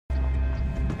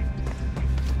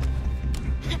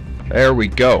There we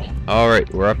go.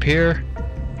 Alright, we're up here.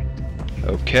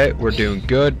 Okay, we're doing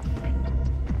good.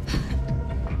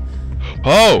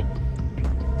 Oh!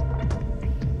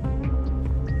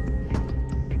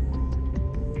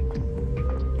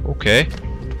 Okay.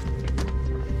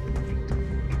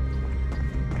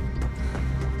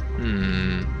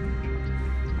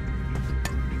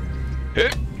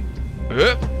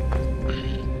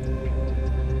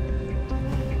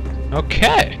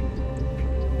 Okay.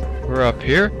 We're up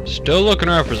here. Still looking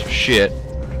around for some shit.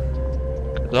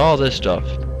 'Cause all this stuff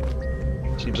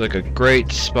seems like a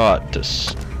great spot to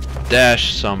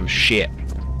stash some shit.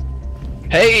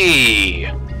 Hey!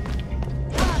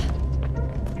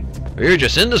 We were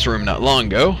just in this room not long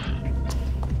ago.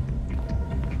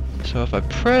 So if I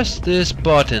press this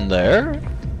button there...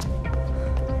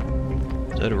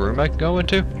 Is that a room I can go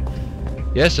into?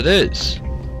 Yes, it is.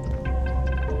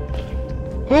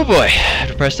 Oh boy, I have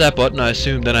to press that button. I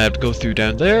assume then I have to go through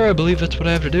down there. I believe that's what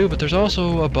I have to do, but there's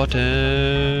also a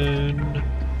button.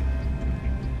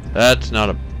 That's not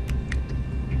a...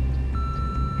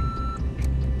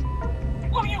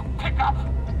 Will you pick up?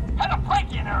 Had a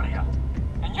break-in earlier,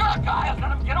 and your guy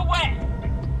let him get away.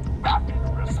 Rapid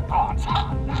response.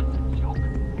 That's a joke.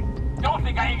 Don't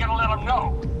think I ain't gonna let him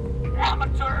know.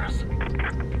 Amateurs.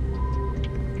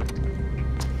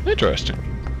 Interesting.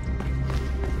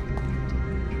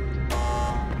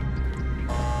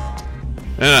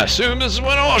 And I assume this is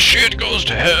when all shit goes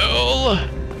to hell.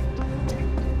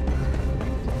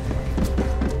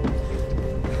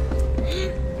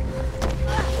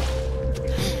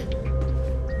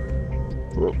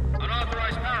 Whoa.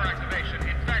 Unauthorized power activation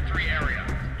in factory area.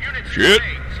 Unit Shit.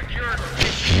 secured.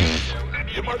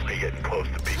 You must be getting close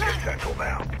to Beacon Central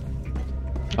now.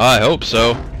 I hope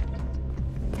so.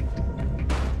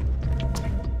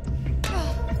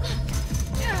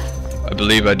 I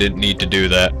believe I didn't need to do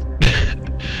that.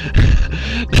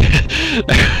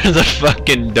 There's a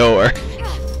fucking door.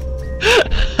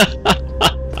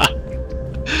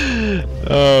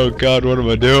 Oh god, what am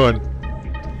I doing?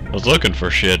 I was looking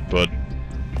for shit, but...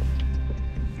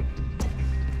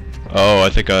 Oh, I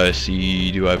think I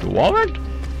see... Do I have a wall run?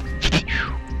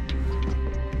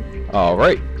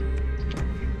 Alright.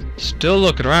 Still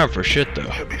looking around for shit though.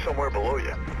 Should be somewhere below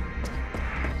you.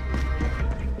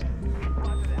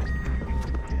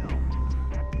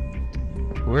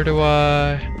 Where do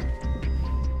I...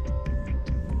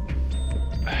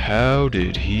 How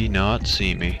did he not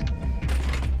see me?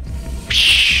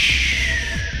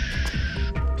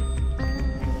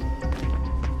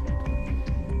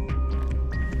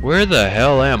 Where the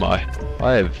hell am I?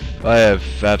 I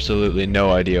have absolutely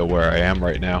no idea where I am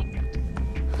right now.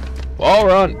 Wall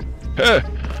run! Hey!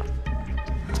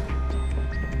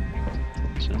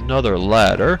 It's another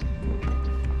ladder.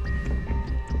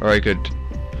 Or I could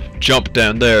jump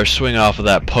down there, swing off of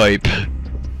that pipe.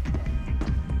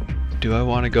 Do I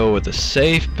want to go with the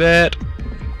safe bet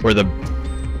or the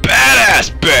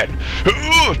badass bet?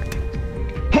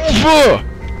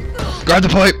 Grab the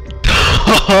pipe!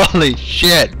 Holy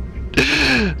shit!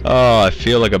 Oh, I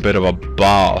feel like a bit of a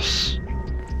boss.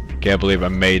 Can't believe I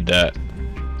made that.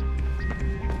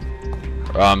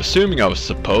 I'm assuming I was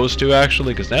supposed to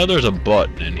actually, because now there's a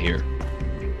button in here.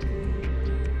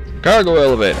 Cargo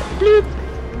elevator. Bloop.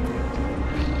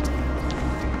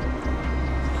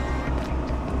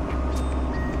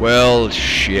 Well,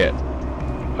 shit.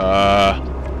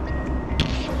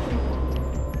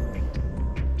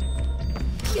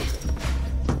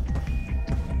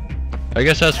 I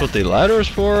guess that's what the ladder is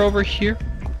for over here.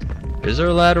 Is there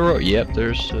a ladder? Yep,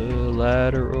 there's a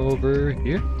ladder over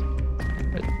here.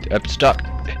 I'm stuck.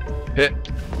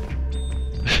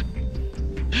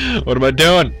 What am I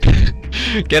doing?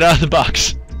 Get out of the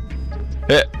box.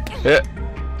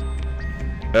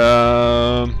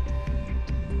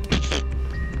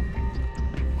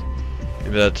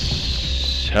 Maybe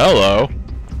that's... Hello.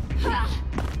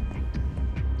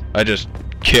 I just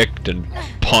kicked and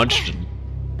punched and...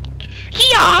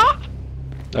 Yeah!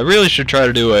 I really should try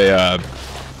to do a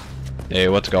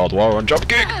what's it called? Wall run jump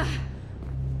kick!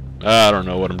 I don't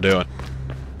know what I'm doing.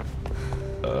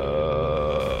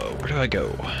 Where do I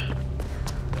go?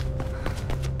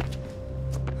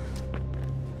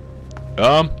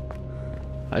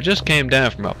 I just came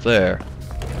down from up there.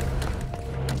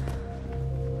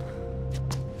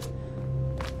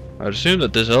 I'd assume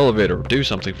that this elevator would do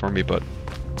something for me, but...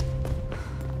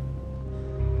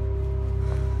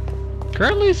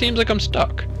 Currently it seems like I'm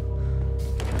stuck.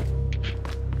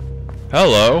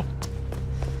 Hello?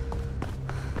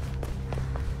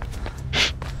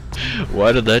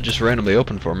 Why did that just randomly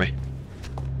open for me?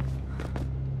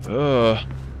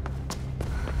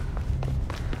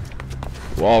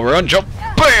 Wall run, jump,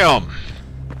 BAM!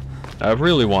 I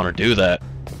really want to do that.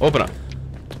 Open up.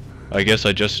 I guess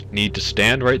I just need to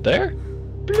stand right there?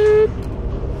 Bloop.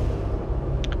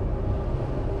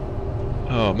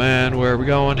 Oh man, where are we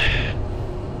going?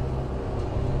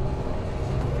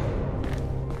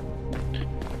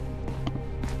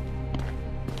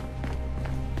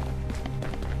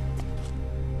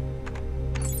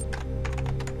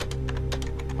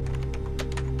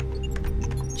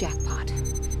 Jackpot.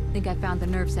 Think I found the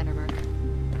nerve center, Merc.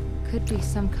 Could be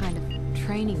some kind of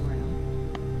training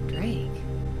room. Drake.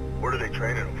 What are they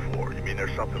training them for? You mean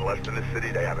there's something left in the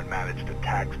city they haven't managed to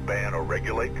tax, ban, or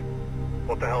regulate?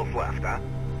 What the hell's left, huh?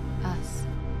 Us.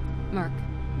 Merc,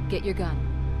 get your gun.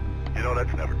 You know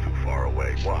that's never too far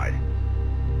away. Why?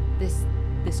 This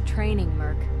training,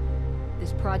 Merc.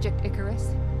 This Project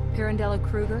Icarus, Pirandello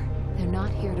Kruger, they're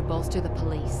not here to bolster the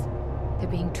police. They're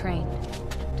being trained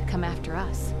to come after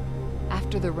us.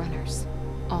 After the runners.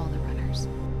 All the runners.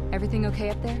 Everything okay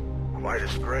up there? Quiet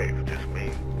as grave. Just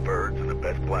me, birds, and the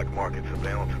best black market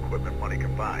surveillance equipment money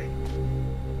can buy.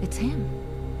 It's him.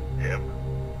 Him?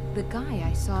 The guy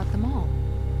I saw at the mall.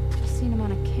 Just seen him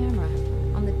on a camera,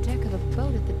 on the deck of a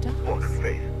boat at the docks. Look,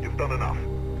 Faith, you've done enough.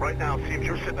 Right now it seems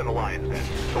you're sitting in the lion's den.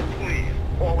 So please,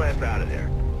 haul ass out of there.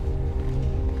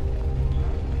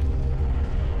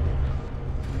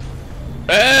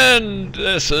 And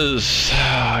this is...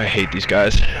 I hate these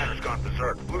guys. Tanner's gone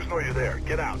berserk. Blues know you're there.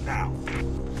 Get out now.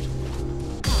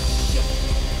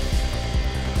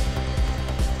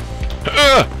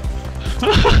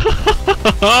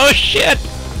 Oh shit!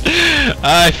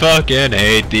 I fucking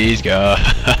hate these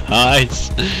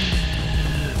guys.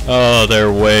 Oh,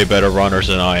 they're way better runners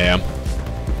than I am.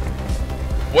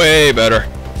 Way better.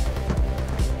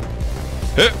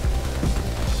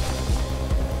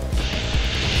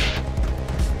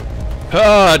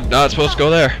 Not supposed to go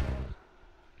there.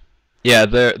 Yeah,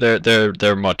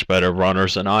 they're much better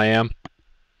runners than I am.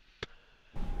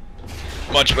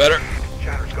 Much better.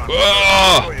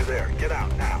 Oh!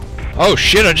 Oh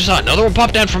shit, I just saw another one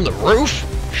pop down from the roof?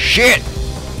 Shit!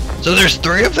 So there's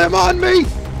 3 of them on me?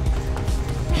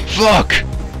 Fuck!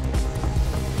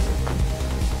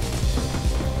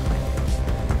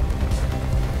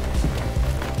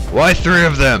 Why 3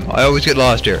 of them? I always get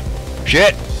lost here.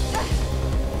 Shit!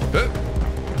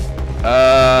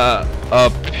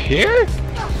 Up here?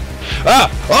 Ah!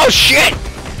 Oh shit!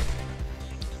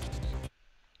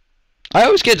 I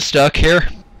always get stuck here.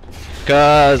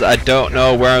 Because I don't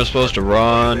know where I'm supposed to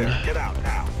run.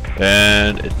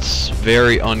 And it's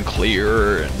very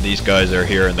unclear. And these guys are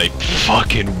here and they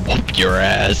fucking whoop your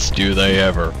ass. Do they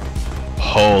ever?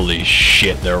 Holy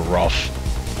shit, they're rough.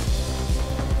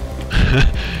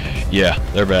 Yeah,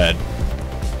 they're bad.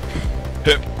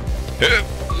 Hip, hip,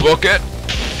 book it.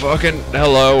 Fucking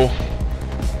hello.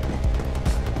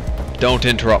 Don't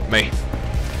interrupt me.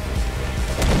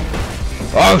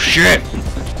 Oh shit!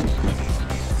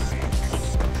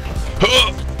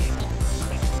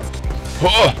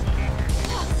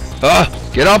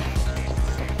 Get up!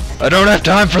 I don't have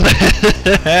time for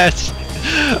this!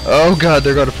 Oh god,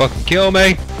 they're gonna fucking kill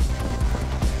me!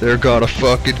 They're gonna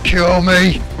fucking kill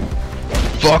me!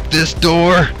 Fuck this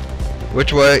door!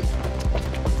 Which way?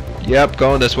 Yep,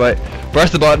 going this way.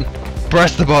 Press the button!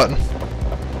 Press the button!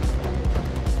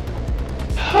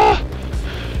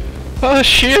 Oh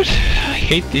shit! I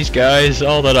hate these guys.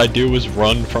 All that I do is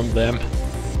run from them.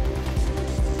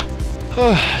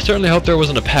 I certainly hope there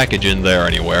wasn't a package in there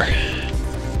anywhere.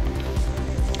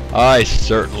 I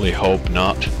certainly hope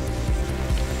not.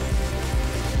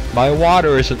 My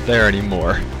water isn't there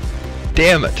anymore.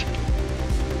 Damn it.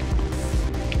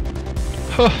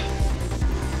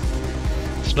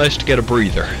 It's nice to get a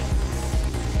breather.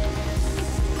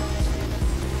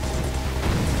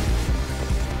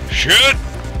 Shit!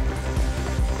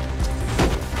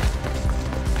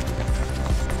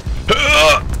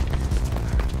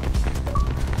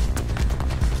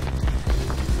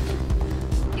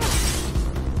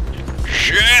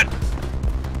 Shit!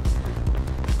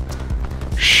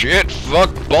 Shit,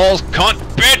 fuck, balls, cunt,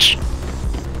 bitch!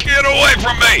 Get away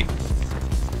from me!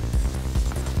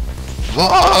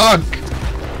 Fuck!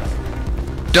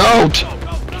 Don't!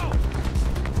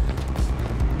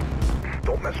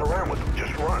 Don't mess around with them,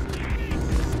 just run.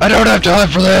 I don't have time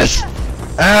for this!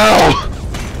 Ow!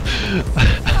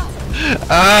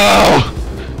 Ow!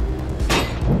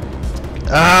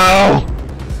 Ow!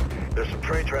 There's some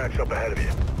train tracks up ahead of you.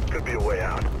 Could be a way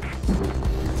out.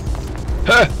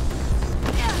 Huh.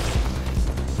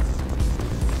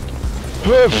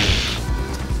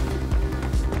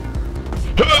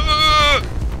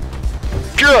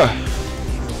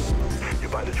 You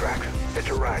by the tracks. It's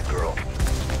a ride, girl.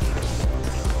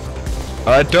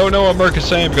 I don't know what Merc is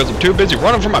saying because I'm too busy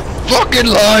running for my fucking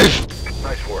life!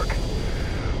 Nice work.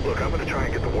 Look, I'm gonna try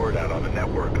and get the word out on the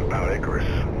network about Icarus.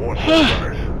 Warn the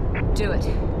runners. Do it.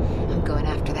 I'm going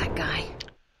after that guy.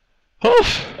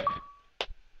 Oof.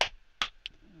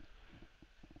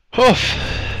 Oof.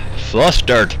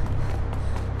 Flustered.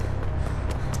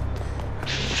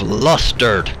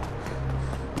 Flustered.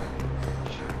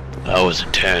 That was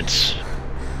intense.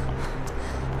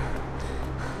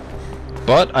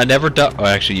 But I never died. Oh,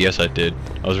 actually, yes, I did.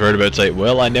 I was worried about to say,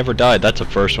 well, I never died. That's the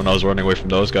first one I was running away from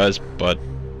those guys, but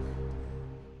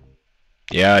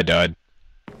yeah, I died.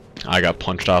 I got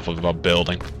punched off of a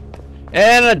building.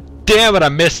 And damn it, I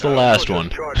missed the last one.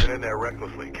 Charging in there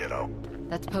recklessly, kiddo.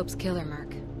 That's Pope's killer,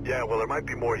 Merc. Yeah, well, there might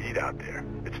be more heat out there.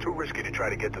 It's too risky to try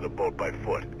to get to the boat by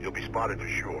foot. You'll be spotted for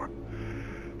sure.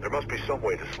 There must be some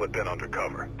way to slip in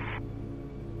undercover.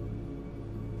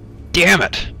 Damn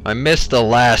it! I missed the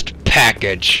last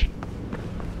package.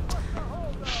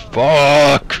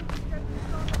 Fuck!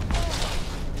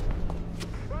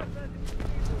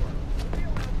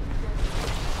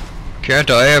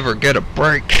 Can't I ever get a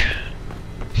break?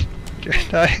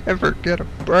 Can't I ever get a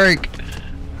break?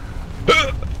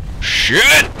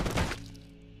 Shit!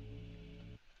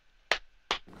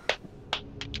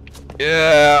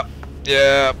 Yeah,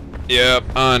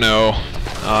 I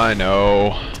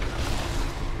know.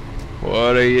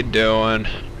 What are you doing?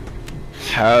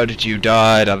 How did you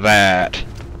die to that?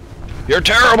 You're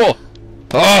terrible!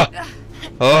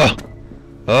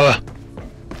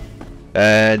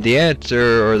 And the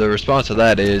answer, or the response to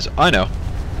that is, I know.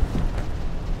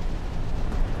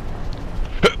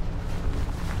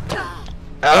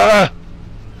 I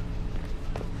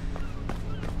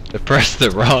pressed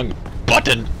the wrong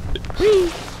button.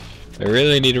 I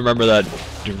really need to remember that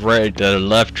the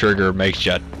left trigger makes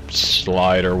you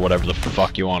slide or whatever the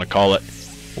fuck you want to call it.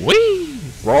 Whee!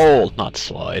 Roll, not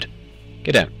slide.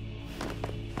 Get in.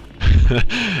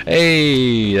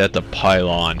 Hey, that's a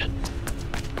pylon.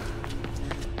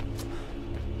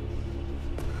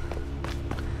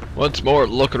 Once more,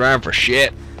 looking around for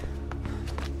shit.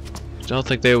 Don't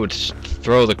think they would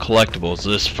throw the collectibles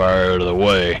this far out of the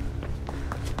way.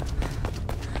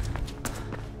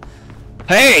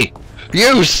 Hey!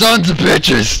 You sons of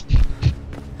bitches!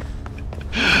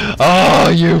 Oh,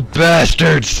 you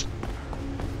bastards!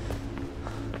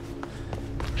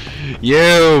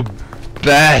 You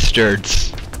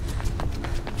bastards!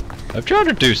 I'm trying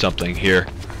to do something here.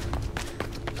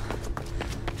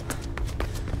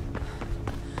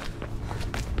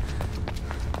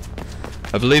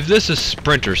 I believe this is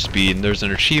sprinter speed, and there's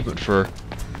an achievement for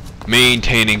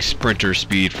maintaining sprinter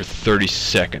speed for 30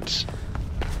 seconds.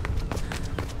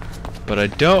 But I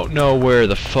don't know where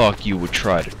the fuck you would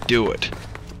try to do it.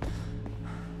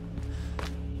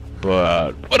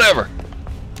 But whatever.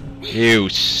 You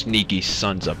sneaky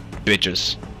sons of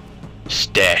bitches.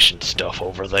 Stashing stuff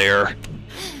over there.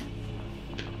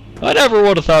 I never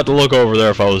would have thought to look over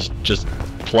there if I was just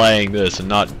playing this and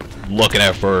not looking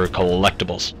out for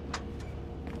collectibles.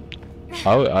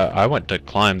 I went to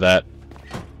climb that.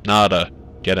 Not to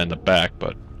get in the back,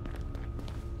 but...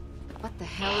 What the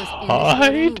hell is in this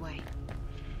anyway?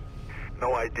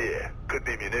 No idea. Could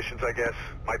be munitions, I guess.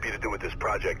 Might be to do with this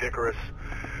Project Icarus.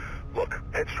 Look,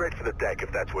 head straight for the deck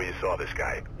if that's where you saw this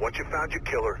guy. Once you found your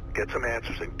killer, get some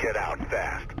answers and get out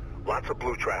fast. Lots of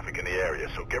blue traffic in the area,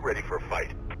 so get ready for a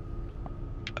fight.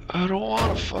 I don't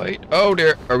want to fight. Oh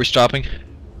dear. Are we stopping?